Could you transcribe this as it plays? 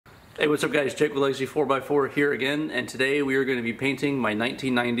Hey, what's up guys? Jake with Legacy 4x4 here again, and today we are going to be painting my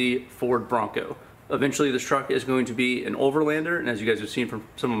 1990 Ford Bronco. Eventually this truck is going to be an Overlander, and as you guys have seen from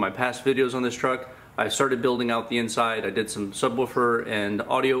some of my past videos on this truck, I started building out the inside. I did some subwoofer and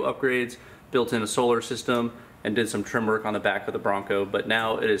audio upgrades, built in a solar system, and did some trim work on the back of the Bronco, but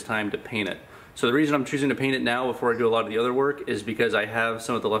now it is time to paint it. So the reason I'm choosing to paint it now before I do a lot of the other work is because I have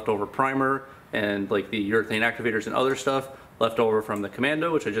some of the leftover primer and like the urethane activators and other stuff left over from the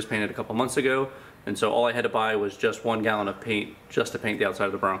Commando, which I just painted a couple months ago. And so all I had to buy was just 1 gallon of paint just to paint the outside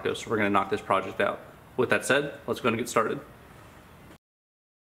of the Bronco. So we're gonna knock this project out. With that said, let's go and get started.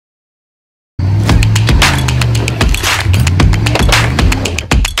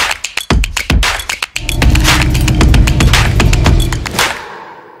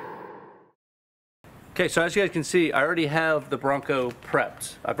 Okay, so as you guys can see, I already have the Bronco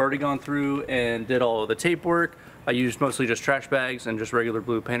prepped. I've already gone through and did all of the tape work. I used mostly just trash bags and just regular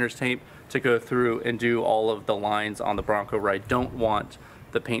blue painter's tape to go through and do all of the lines on the Bronco where I don't want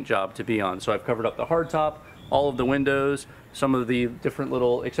the paint job to be on. So I've covered up the hardtop, all of the windows, some of the different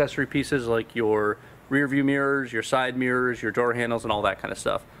little accessory pieces like your rear view mirrors, your side mirrors, your door handles, and all that kind of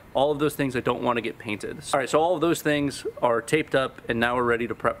stuff. All of those things I don't want to get painted. All right, so all of those things are taped up and now we're ready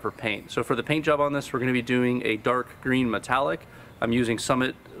to prep for paint. So for the paint job on this, we're going to be doing a dark green metallic. I'm using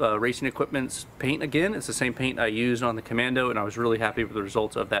Summit Racing Equipment's paint again. It's the same paint I used on the Commando, and I was really happy with the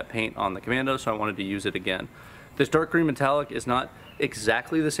results of that paint on the Commando, so I wanted to use it again. This dark green metallic is not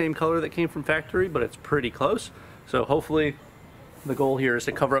exactly the same color that came from factory, but it's pretty close. So hopefully the goal here is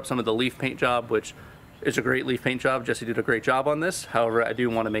to cover up some of the leaf paint job, which is a great leaf paint job. Jesse did a great job on this. However, I do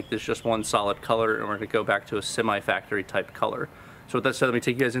want to make this just one solid color, and we're going to go back to a semi-factory type color. So with that said, let me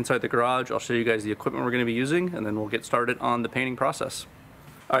take you guys inside the garage. I'll show you guys the equipment we're going to be using, and then we'll get started on the painting process.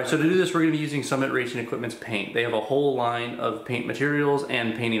 Alright, so to do this, we're going to be using Summit Racing Equipment's paint. They have a whole line of paint materials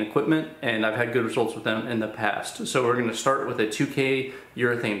and painting equipment, and I've had good results with them in the past. So we're going to start with a 2K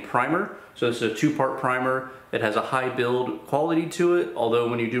urethane primer. So this is a 2-part primer. It has a high build quality to it, although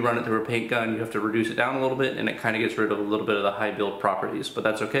when you do run it through a paint gun, you have to reduce it down a little bit, and it kind of gets rid of a little bit of the high build properties. But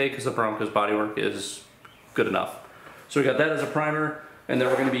that's okay, because the Bronco's bodywork is good enough. So we got that as a primer, and then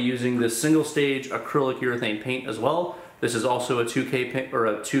we're going to be using this single stage acrylic urethane paint as well. This is also a 2K paint, or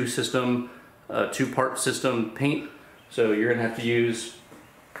a 2-part system paint. So you're going to have to use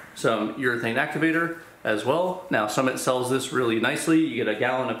some urethane activator as well. Now Summit sells this really nicely. You get a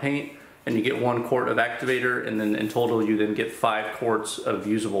gallon of paint and you get 1 quart of activator, and then in total you then get 5 quarts of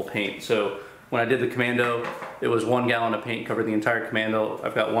usable paint. So when I did the Commando, it was 1 gallon of paint covered the entire Commando.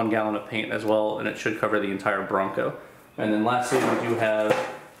 I've got 1 gallon of paint as well, and it should cover the entire Bronco. And then lastly, we do have,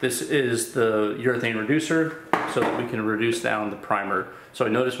 this is the urethane reducer, so that we can reduce down the primer. So I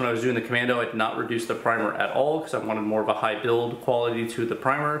noticed when I was doing the Commando, I did not reduce the primer at all because I wanted more of a high build quality to the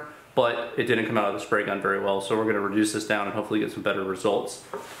primer, but it didn't come out of the spray gun very well. So we're going to reduce this down and hopefully get some better results.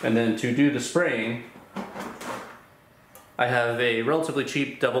 And then to do the spraying, I have a relatively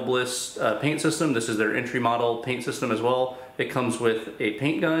cheap Double Bliss paint system. This is their entry model paint system as well. It comes with a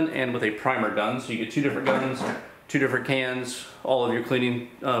paint gun and with a primer gun. So you get 2 different guns, 2 different cans, all of your cleaning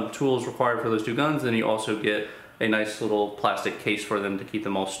tools required for those 2 guns. Then you also get a nice little plastic case for them to keep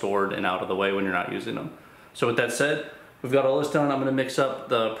them all stored and out of the way when you're not using them. So with that said, we've got all this done. I'm going to mix up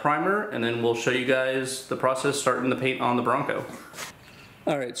the primer, and then we'll show you guys the process starting the paint on the Bronco.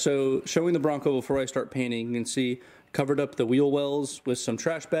 Alright, so showing the Bronco before I start painting, you can see covered up the wheel wells with some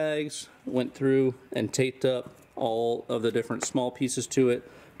trash bags, went through and taped up all of the different small pieces to it,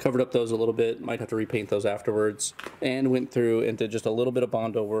 covered up those a little bit, might have to repaint those afterwards, and went through and did just a little bit of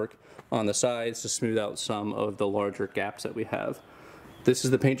Bondo work on the sides to smooth out some of the larger gaps that we have. This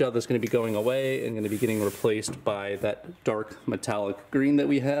is the paint job that's going to be going away and going to be getting replaced by that dark metallic green that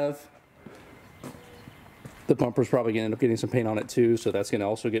we have. The bumper's probably going to end up getting some paint on it too, so that's going to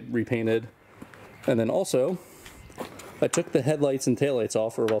also get repainted. And then also, I took the headlights and taillights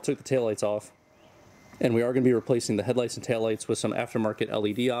off, or well, took the taillights off, and we are going to be replacing the headlights and taillights with some aftermarket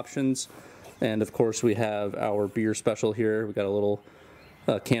LED options. And of course we have our beer special here. We got a little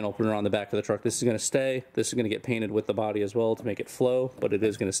can opener on the back of the truck. This is going to stay. This is going to get painted with the body as well to make it flow, but it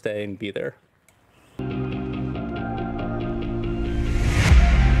is going to stay and be there.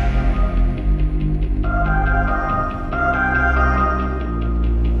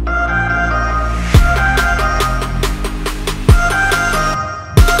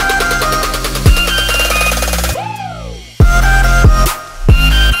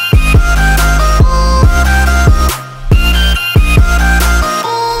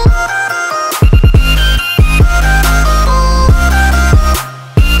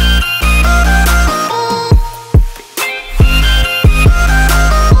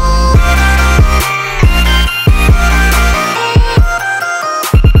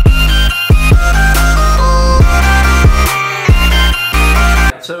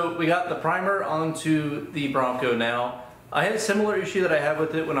 to the Bronco now. I had a similar issue that I had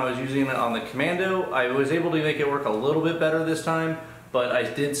with it when I was using it on the Commando. I was able to make it work a little bit better this time, but I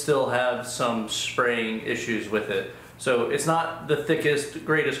did still have some spraying issues with it. So it's not the thickest,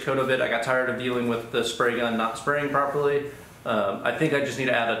 greatest coat of it. I got tired of dealing with the spray gun not spraying properly. I think I just need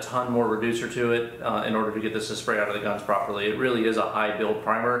to add a ton more reducer to it in order to get this to spray out of the guns properly. It really is a high build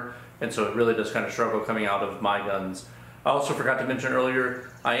primer, and so it really does kind of struggle coming out of my guns. I also forgot to mention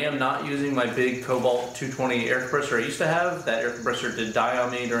earlier, I am not using my big Cobalt 220 air compressor I used to have. That air compressor did die on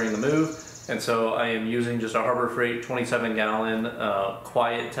me during the move, and so I am using just a Harbor Freight 27-gallon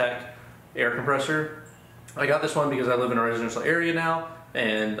Quiet Tech air compressor. I got this one because I live in a residential area now,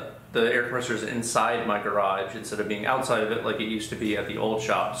 and the air compressor is inside my garage instead of being outside of it like it used to be at the old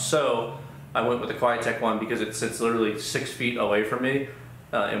shop. So I went with the Quiet Tech one because it sits literally 6 feet away from me.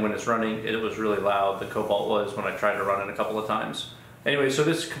 And when it's running, it was really loud. The Cobalt was when I tried to run it a couple of times. Anyway, so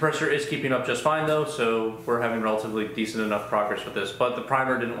this compressor is keeping up just fine though, so we're having relatively decent enough progress with this, but the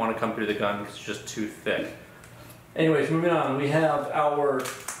primer didn't want to come through the gun because it's just too thick. Anyways, moving on, we have our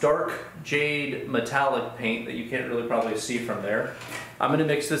dark jade metallic paint that you can't really probably see from there. I'm going to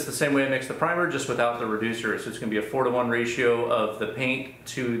mix this the same way I mix the primer, just without the reducer. So it's going to be a 4-to-1 ratio of the paint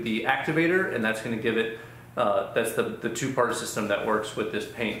to the activator, and that's going to give it that's the two-part system that works with this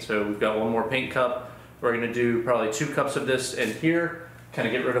paint. So we've got one more paint cup. We're going to do probably 2 cups of this in here, kind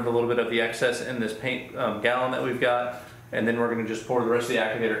of get rid of a little bit of the excess in this paint gallon that we've got, and then we're going to just pour the rest of the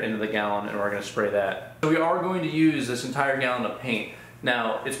activator into the gallon and we're going to spray that. So we are going to use this entire gallon of paint.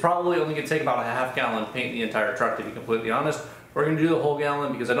 Now, it's probably only going to take about a half gallon to paint the entire truck, to be completely honest. We're going to do the whole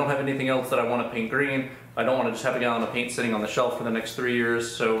gallon because I don't have anything else that I want to paint green. I don't want to just have a gallon of paint sitting on the shelf for the next 3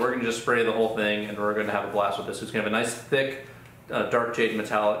 years, so we're going to just spray the whole thing and we're going to have a blast with this. It's going to have a nice thick dark jade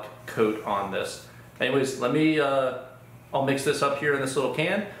metallic coat on this. Anyways, let me, I'll mix this up here in this little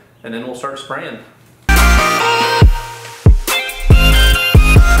can and then we'll start spraying.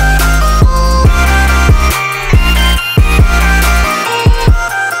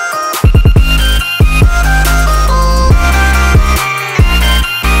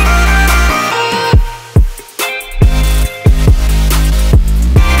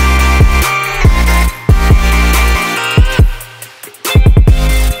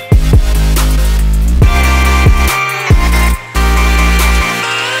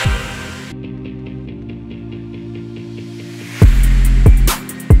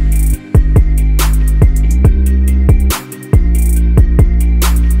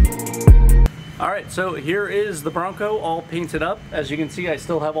 So here is the Bronco all painted up. As you can see, I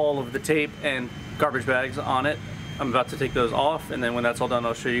still have all of the tape and garbage bags on it. I'm about to take those off, and then when that's all done,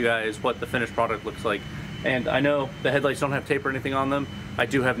 I'll show you guys what the finished product looks like. And I know the headlights don't have tape or anything on them. I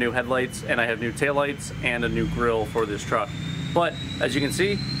do have new headlights, and I have new taillights and a new grille for this truck. But as you can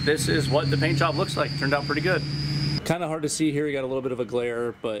see, this is what the paint job looks like. It turned out pretty good. Kind of hard to see here, you got a little bit of a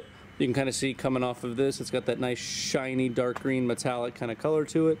glare, but you can kind of see coming off of this, it's got that nice shiny dark green metallic kind of color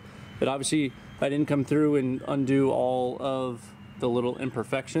to it. But obviously I didn't come through and undo all of the little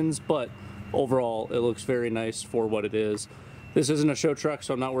imperfections, but overall it looks very nice for what it is. This isn't a show truck,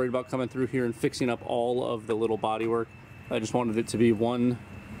 so I'm not worried about coming through here and fixing up all of the little bodywork. I just wanted it to be one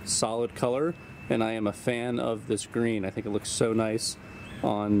solid color, and I am a fan of this green. I think it looks so nice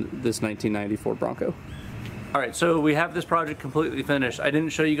on this 1990 Ford Bronco. Alright, so we have this project completely finished. I didn't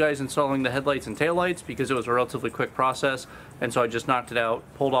show you guys installing the headlights and taillights because it was a relatively quick process, and so I just knocked it out,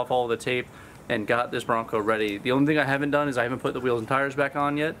 pulled off all the tape, and got this Bronco ready. The only thing I haven't done is I haven't put the wheels and tires back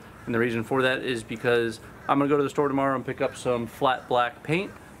on yet, and the reason for that is because I'm going to go to the store tomorrow and pick up some flat black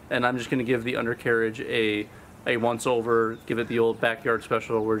paint, and I'm just going to give the undercarriage a once over, give it the old backyard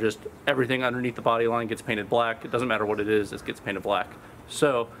special where just everything underneath the body line gets painted black. It doesn't matter what it is, it gets painted black.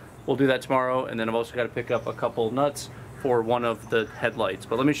 So we'll do that tomorrow, and then I've also got to pick up a couple nuts for one of the headlights.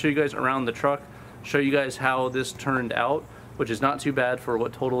 But let me show you guys around the truck, show you guys how this turned out, which is not too bad for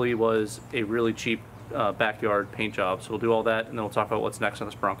what totally was a really cheap backyard paint job. So we'll do all that, and then we'll talk about what's next on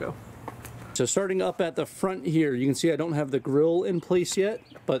this Bronco. So starting up at the front here, you can see I don't have the grill in place yet,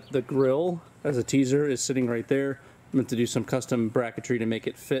 but the grill as a teaser is sitting right there. I'm going to do some custom bracketry to make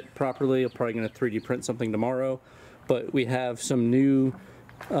it fit properly. I'm probably going to 3D print something tomorrow, but we have some new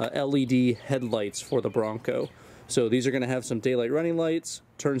LED headlights for the Bronco. So these are going to have some daylight running lights,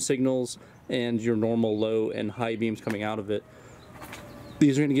 turn signals, and your normal low and high beams coming out of it.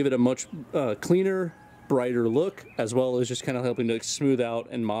 These are going to give it a much cleaner, brighter look, as well as just kind of helping to smooth out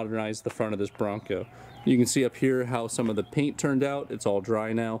and modernize the front of this Bronco. You can see up here how some of the paint turned out. It's all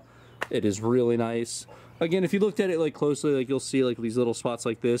dry now. It is really nice. Again, if you looked at it like closely, like you'll see like these little spots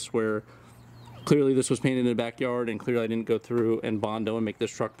like this where clearly this was painted in the backyard and clearly I didn't go through and Bondo and make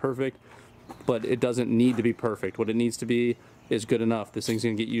this truck perfect. but it doesn't need to be perfect. What it needs to be is good enough. This thing's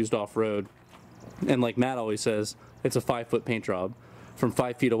gonna get used off-road. And like Matt always says, it's a 5-foot paint job. From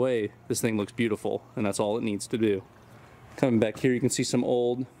 5 feet away, this thing looks beautiful, and that's all it needs to do. Coming back here, you can see some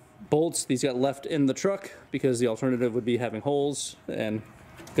old bolts. These got left in the truck because the alternative would be having holes, and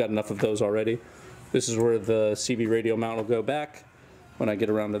got enough of those already. This is where the CB radio mount will go back when I get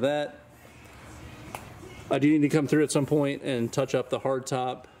around to that. I do need to come through at some point and touch up the hard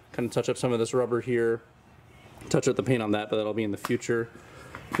top, kind of touch up some of this rubber here, touch up the paint on that, but that'll be in the future.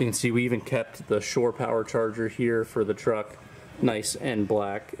 You can see we even kept the shore power charger here for the truck nice and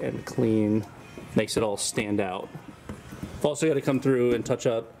black and clean. Makes it all stand out. I've also got to come through and touch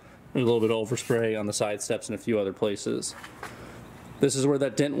up a little bit of overspray on the side steps and a few other places. This is where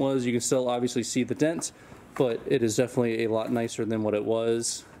that dent was. You can still obviously see the dent, but it is definitely a lot nicer than what it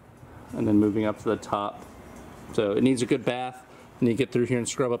was. And then moving up to the top. So it needs a good bath. And you get through here and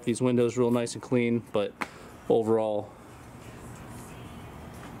scrub up these windows real nice and clean, but overall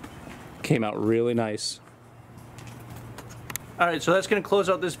came out really nice. Alright, so that's going to close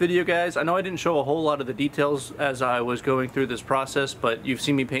out this video, guys. I know I didn't show a whole lot of the details as I was going through this process, but you've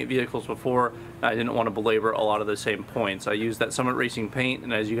seen me paint vehicles before. I didn't want to belabor a lot of the same points. I used that Summit Racing paint,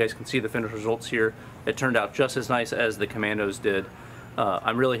 and as you guys can see the finished results here, it turned out just as nice as the Commandos did.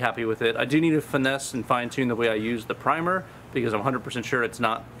 I'm really happy with it. I do need to finesse and fine-tune the way I use the primer, because I'm 100% sure it's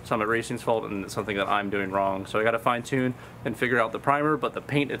not Summit Racing's fault and it's something that I'm doing wrong. So I got to fine-tune and figure out the primer, but the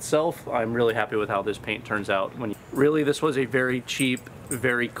paint itself, I'm really happy with how this paint turns out. Really, this was a very cheap,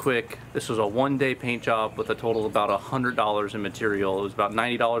 very quick, this was a one-day paint job with a total of about $100 in material. It was about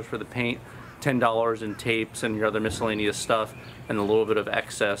 $90 for the paint, $10 in tapes and your other miscellaneous stuff, and a little bit of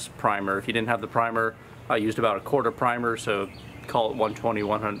excess primer. If you didn't have the primer, I used about a quart of primer, so call it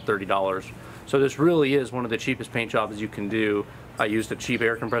 $120, $130. So this really is one of the cheapest paint jobs you can do. I used a cheap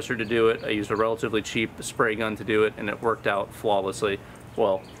air compressor to do it. I used a relatively cheap spray gun to do it, and it worked out flawlessly.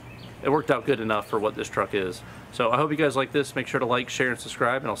 Well, it worked out good enough for what this truck is. So I hope you guys like this. Make sure to like, share, and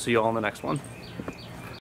subscribe, and I'll see you all in the next one.